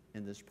wisdom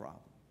in this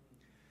problem.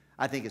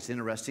 I think it's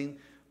interesting.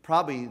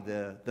 Probably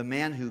the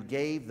man who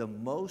gave the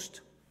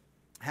most,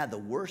 had the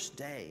worst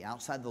day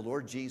outside the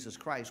Lord Jesus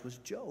Christ was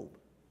Job.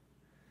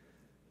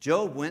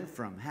 Job went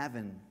from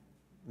having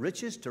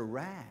riches to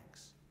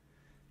rags.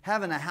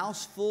 Having a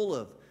house full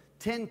of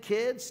 10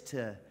 kids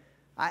to,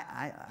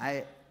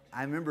 I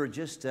remember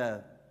just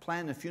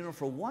planning a funeral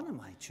for one of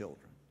my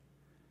children.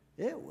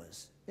 It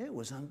was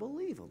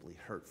unbelievably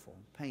hurtful,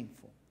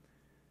 painful.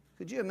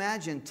 Could you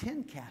imagine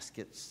 10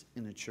 caskets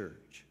in a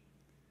church?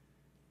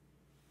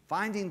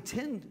 Finding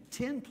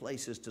 10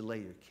 places to lay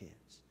your kids.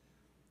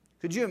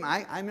 Could you?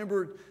 I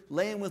remember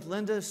laying with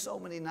Linda so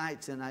many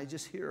nights, and I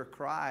just hear her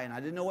cry, and I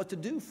didn't know what to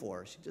do for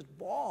her. She just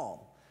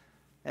bawled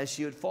as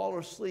she would fall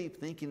asleep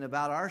thinking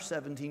about our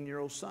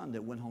 17-year-old son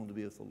that went home to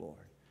be with the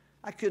Lord.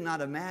 I could not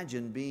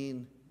imagine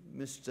being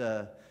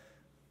Mr.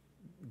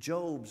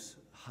 Job's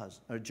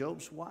husband, or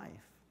Job's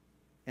wife,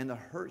 and the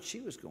hurt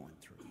she was going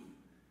through.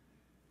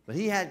 But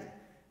he had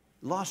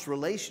lost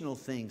relational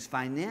things,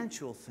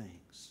 financial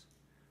things.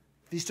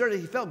 He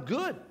felt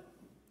good,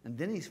 and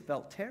then he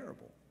felt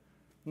terrible.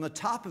 From the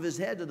top of his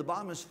head to the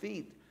bottom of his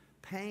feet,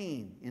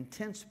 pain,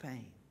 intense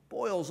pain,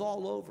 boils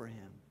all over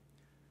him.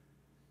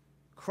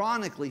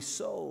 Chronically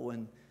so,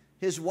 and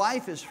his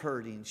wife is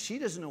hurting. She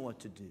doesn't know what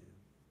to do.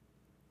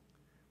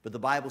 But the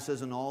Bible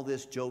says in all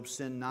this, Job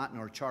sinned not,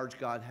 nor charged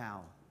God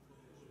how.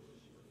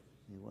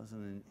 He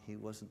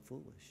wasn't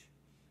foolish.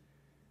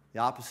 The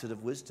opposite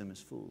of wisdom is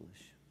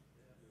foolish.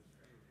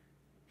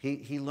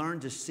 He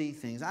learned to see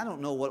things. I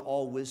don't know what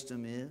all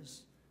wisdom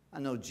is. I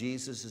know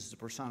Jesus is the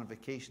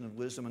personification of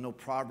wisdom. I know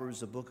Proverbs is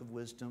the book of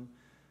wisdom.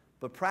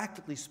 But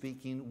practically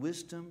speaking,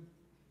 wisdom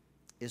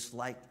is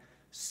like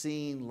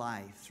seeing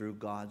life through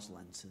God's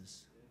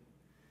lenses.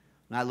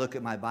 When I look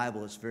at my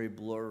Bible, it's very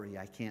blurry.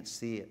 I can't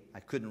see it. I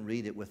couldn't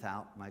read it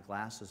without my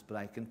glasses, but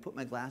I can put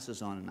my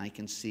glasses on and I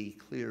can see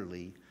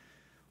clearly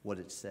what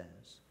it says.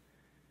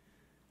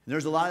 And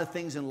there's a lot of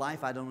things in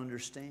life I don't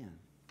understand.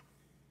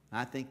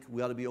 I think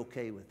we ought to be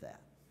okay with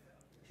that.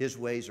 His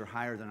ways are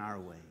higher than our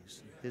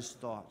ways. His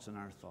thoughts and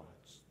our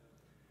thoughts.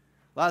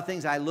 A lot of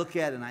things I look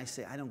at and I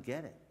say, I don't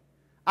get it.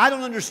 I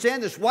don't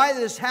understand this. Why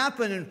did this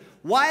happen? And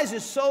why is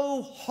it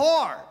so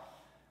hard?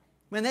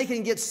 When they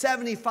can get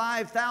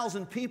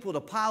 75,000 people to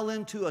pile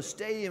into a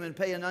stadium and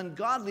pay an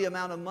ungodly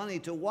amount of money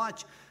to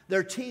watch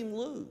their team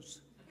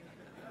lose.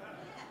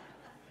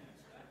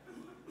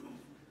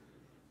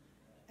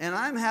 And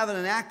I'm having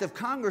an act of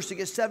Congress to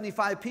get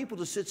 75 people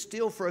to sit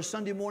still for a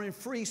Sunday morning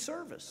free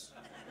service.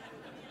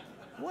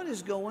 What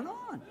is going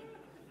on?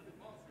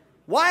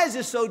 Why is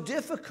this so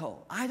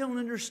difficult? I don't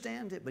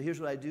understand it. But here's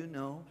what I do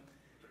know.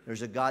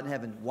 There's a God in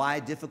heaven. Why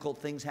difficult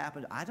things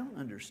happen? I don't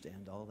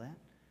understand all that.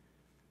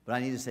 But I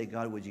need to say,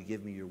 God, would you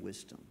give me your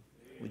wisdom?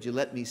 Would you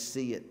let me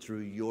see it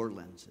through your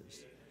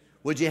lenses?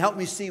 Would you help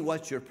me see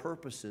what your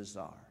purposes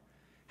are?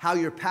 How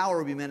your power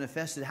will be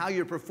manifested? How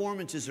your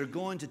performances are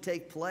going to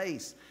take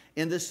place?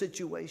 in this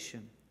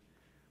situation.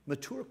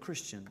 Mature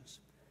Christians,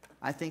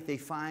 I think they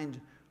find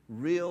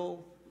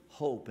real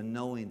hope in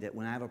knowing that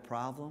when I have a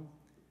problem,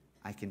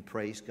 I can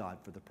praise God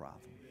for the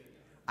problem.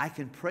 I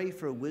can pray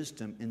for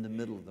wisdom in the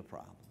middle of the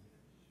problem.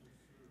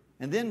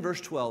 And then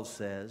verse 12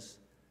 says,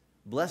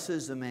 blessed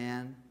is the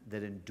man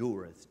that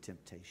endureth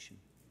temptation.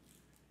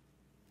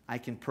 I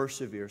can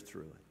persevere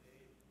through it.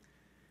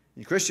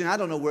 And Christian, I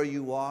don't know where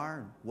you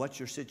are, what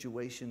your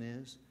situation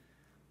is,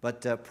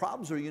 but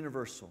problems are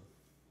universal.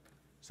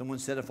 Someone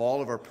said if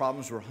all of our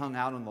problems were hung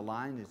out on the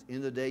line, at the end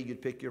of the day,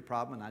 you'd pick your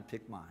problem and I'd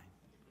pick mine.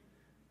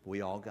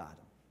 We all got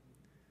them.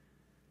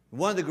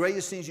 One of the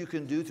greatest things you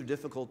can do through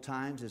difficult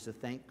times is to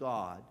thank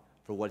God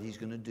for what He's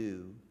going to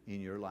do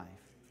in your life.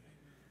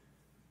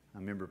 I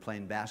remember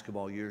playing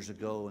basketball years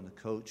ago, and the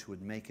coach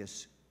would make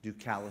us do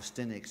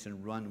calisthenics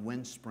and run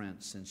wind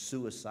sprints and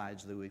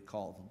suicides, they would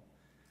call them.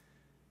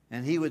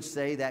 And he would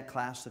say that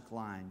classic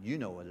line, you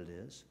know what it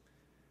is.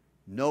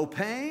 No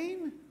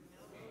pain?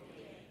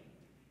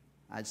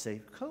 I'd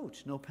say,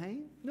 Coach, no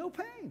pain? No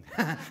pain.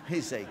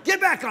 He'd say, get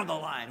back on the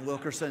line,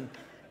 Wilkerson.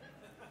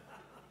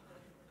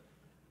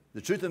 The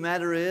truth of the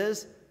matter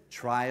is,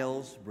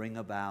 trials bring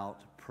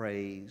about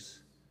praise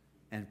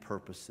and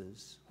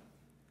purposes.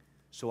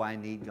 So I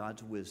need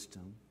God's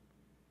wisdom,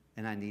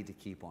 and I need to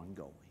keep on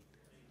going.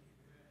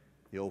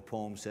 The old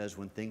poem says,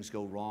 when things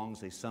go wrong,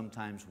 they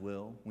sometimes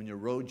will. When your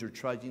road you're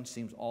trudging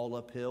seems all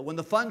uphill. When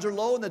the funds are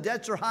low and the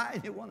debts are high,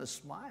 you want to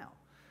smile.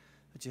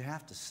 But you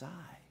have to sigh.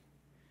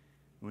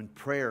 When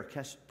prayer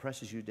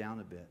presses you down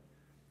a bit,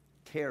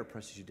 care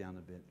presses you down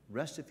a bit,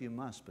 rest if you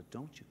must, but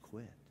don't you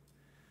quit.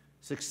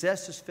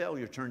 Success is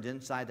failure turned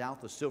inside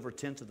out, the silver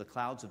tints of the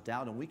clouds of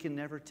doubt, and we can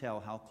never tell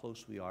how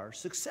close we are.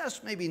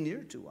 Success may be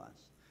near to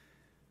us,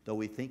 though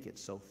we think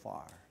it's so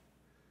far.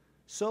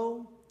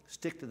 So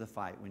stick to the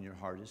fight when your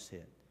heart is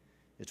hit.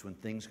 It's when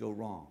things go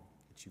wrong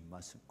that you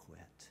mustn't quit.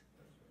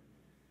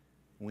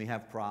 When we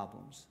have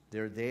problems,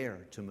 they're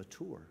there to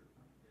mature,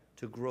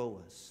 to grow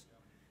us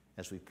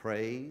as we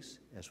praise,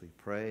 as we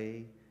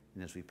pray,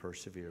 and as we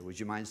persevere. Would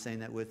you mind saying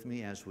that with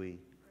me? As we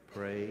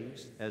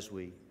praise, as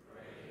we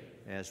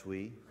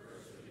persevere.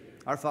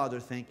 Our Father,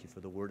 thank you for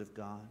the Word of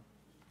God.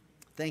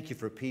 Thank you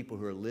for people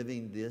who are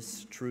living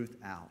this truth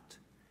out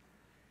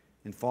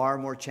in far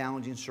more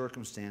challenging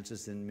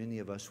circumstances than many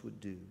of us would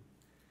do.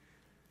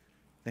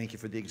 Thank you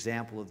for the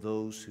example of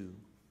those who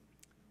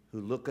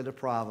look at a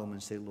problem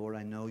and say, Lord,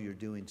 I know you're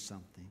doing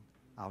something.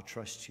 I'll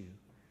trust you.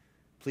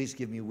 Please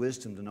give me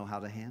wisdom to know how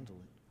to handle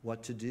it,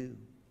 what to do.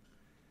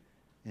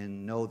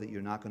 And know that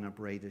you're not going to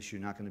upbraid us.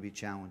 You're not going to be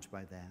challenged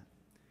by that.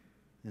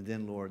 And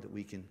then, Lord, that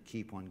we can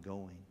keep on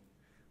going.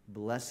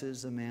 Blessed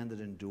is the man that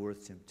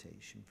endureth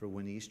temptation, for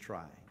when he's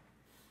tried,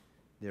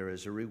 there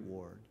is a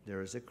reward,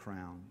 there is a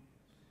crown,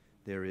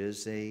 there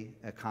is a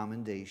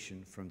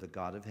commendation from the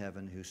God of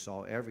heaven who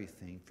saw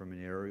everything from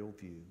an aerial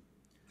view.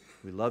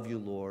 We love you,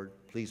 Lord.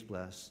 Please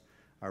bless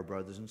our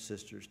brothers and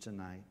sisters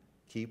tonight.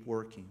 Keep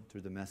working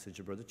through the message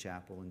of Brother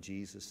Chappell. In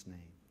Jesus' name,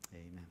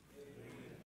 amen.